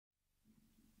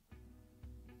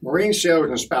Marine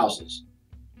sailors and spouses.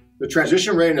 The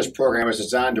Transition Readiness Program is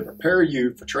designed to prepare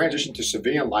you for transition to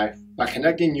civilian life by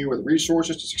connecting you with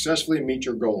resources to successfully meet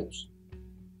your goals.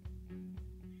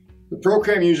 The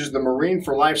program uses the Marine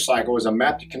for Life cycle as a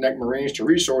map to connect Marines to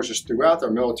resources throughout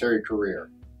their military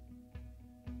career.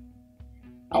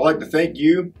 I'd like to thank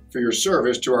you for your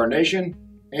service to our nation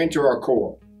and to our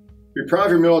Corps. Be proud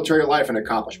of your military life and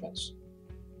accomplishments.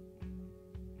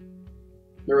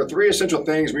 There are three essential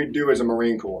things we do as a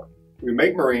Marine Corps. We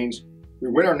make Marines, we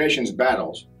win our nation's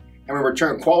battles, and we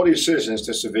return quality citizens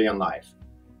to civilian life.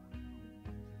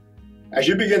 As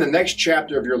you begin the next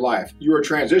chapter of your life, you are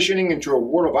transitioning into a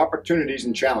world of opportunities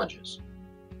and challenges.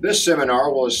 This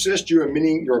seminar will assist you in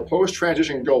meeting your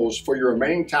post-transition goals for your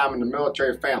remaining time in the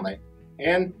military family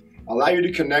and allow you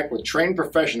to connect with trained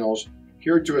professionals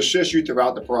here to assist you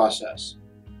throughout the process.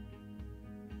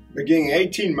 Beginning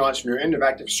 18 months from your end of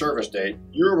active service date,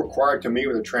 you are required to meet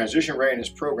with a Transition Readiness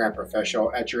Program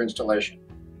professional at your installation.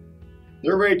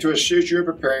 They're ready to assist you in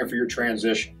preparing for your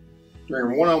transition.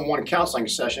 During one-on-one counseling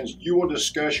sessions, you will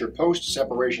discuss your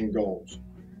post-separation goals.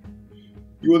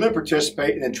 You will then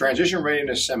participate in the Transition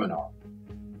Readiness Seminar.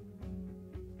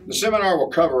 The seminar will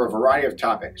cover a variety of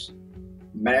topics: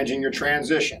 managing your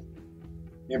transition,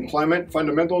 employment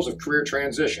fundamentals of career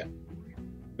transition,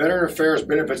 Veteran Affairs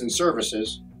benefits and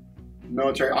services,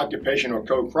 military occupational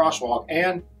code crosswalk,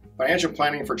 and financial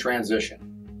planning for transition.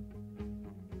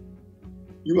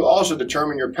 You will also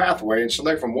determine your pathway and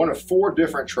select from one of 4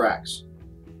 different tracks.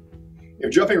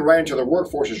 If jumping right into the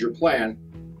workforce is your plan,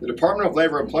 the Department of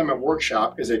Labor Employment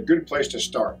Workshop is a good place to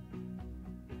start.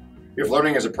 If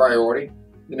learning is a priority,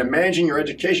 then the Managing Your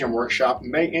Education Workshop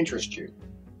may interest you.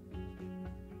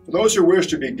 For those who wish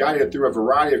to be guided through a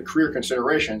variety of career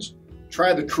considerations,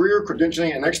 try the Career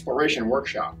Credentialing and Exploration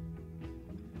Workshop.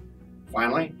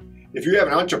 Finally, if you have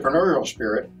an entrepreneurial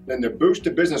spirit, then the Boost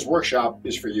to Business Workshop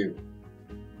is for you.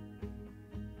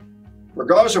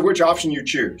 Regardless of which option you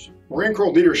choose, Marine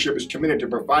Corps leadership is committed to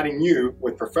providing you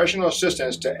with professional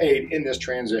assistance to aid in this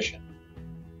transition.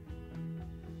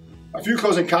 A few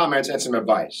closing comments and some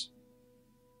advice.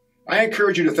 I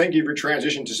encourage you to think of your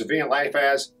transition to civilian life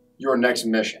as your next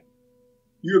mission.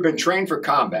 You have been trained for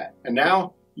combat, and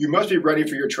now you must be ready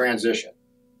for your transition.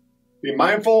 Be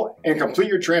mindful and complete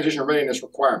your transition readiness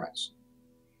requirements.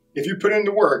 If you put in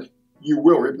the work, you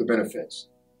will reap the benefits.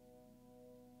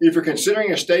 If you're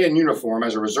considering a stay in uniform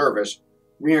as a reservist,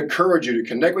 we encourage you to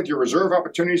connect with your Reserve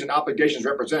Opportunities and Obligations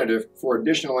representative for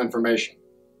additional information.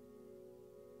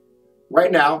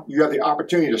 Right now, you have the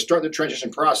opportunity to start the transition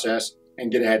process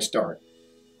and get a head start.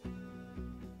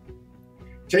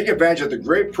 Take advantage of the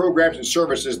great programs and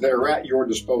services that are at your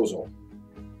disposal.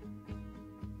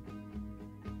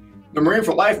 The Marine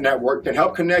for Life Network can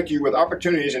help connect you with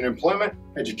opportunities in employment,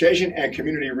 education, and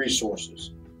community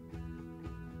resources.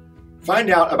 Find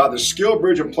out about the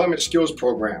SkillBridge Employment Skills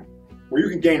Program, where you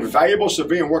can gain valuable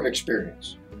civilian work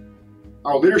experience.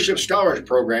 Our Leadership Scholarship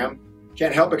Program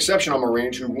can help exceptional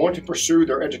Marines who want to pursue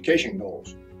their education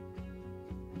goals.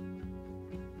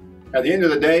 At the end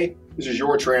of the day, this is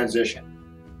your transition.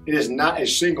 It is not a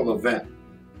single event.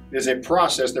 It is a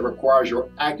process that requires your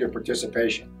active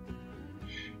participation.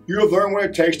 You have learned what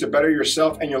it takes to better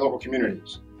yourself and your local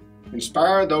communities.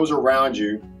 Inspire those around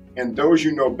you and those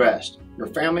you know best, your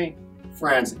family,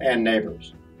 friends, and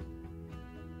neighbors.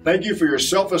 Thank you for your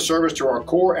selfless service to our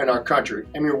Corps and our country,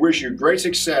 and we wish you great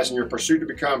success in your pursuit to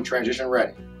become transition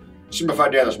ready.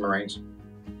 Simplified Deaths, Marines.